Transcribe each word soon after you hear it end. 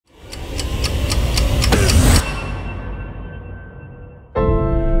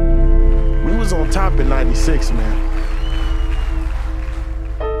drop in '96, man.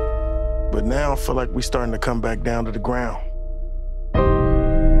 But now I feel like we starting to come back down to the ground.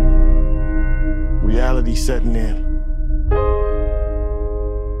 Reality setting in.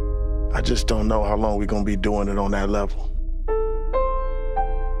 I just don't know how long we're gonna be doing it on that level.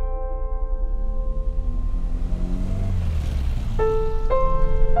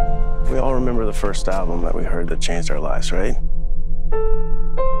 We all remember the first album that we heard that changed our lives, right?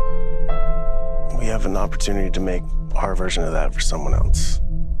 We have an opportunity to make our version of that for someone else.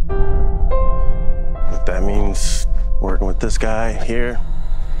 If that means working with this guy here.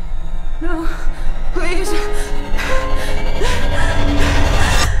 No, please.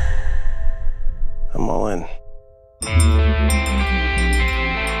 I'm all in. God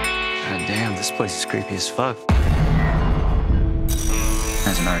damn, this place is creepy as fuck.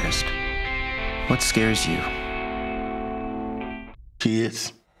 As an artist, what scares you?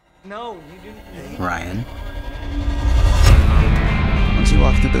 Kids. No, you didn't. Ryan. Once you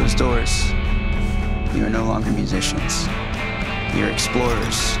walk through those doors, you are no longer musicians. You're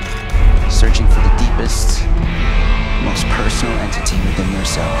explorers, searching for the deepest, most personal entity within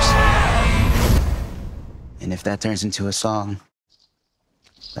yourselves. And if that turns into a song,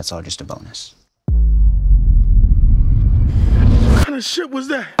 that's all just a bonus. What kind of shit was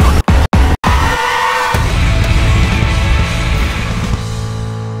that?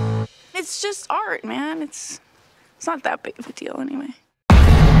 It's just art, man. It's not that big of a deal anyway.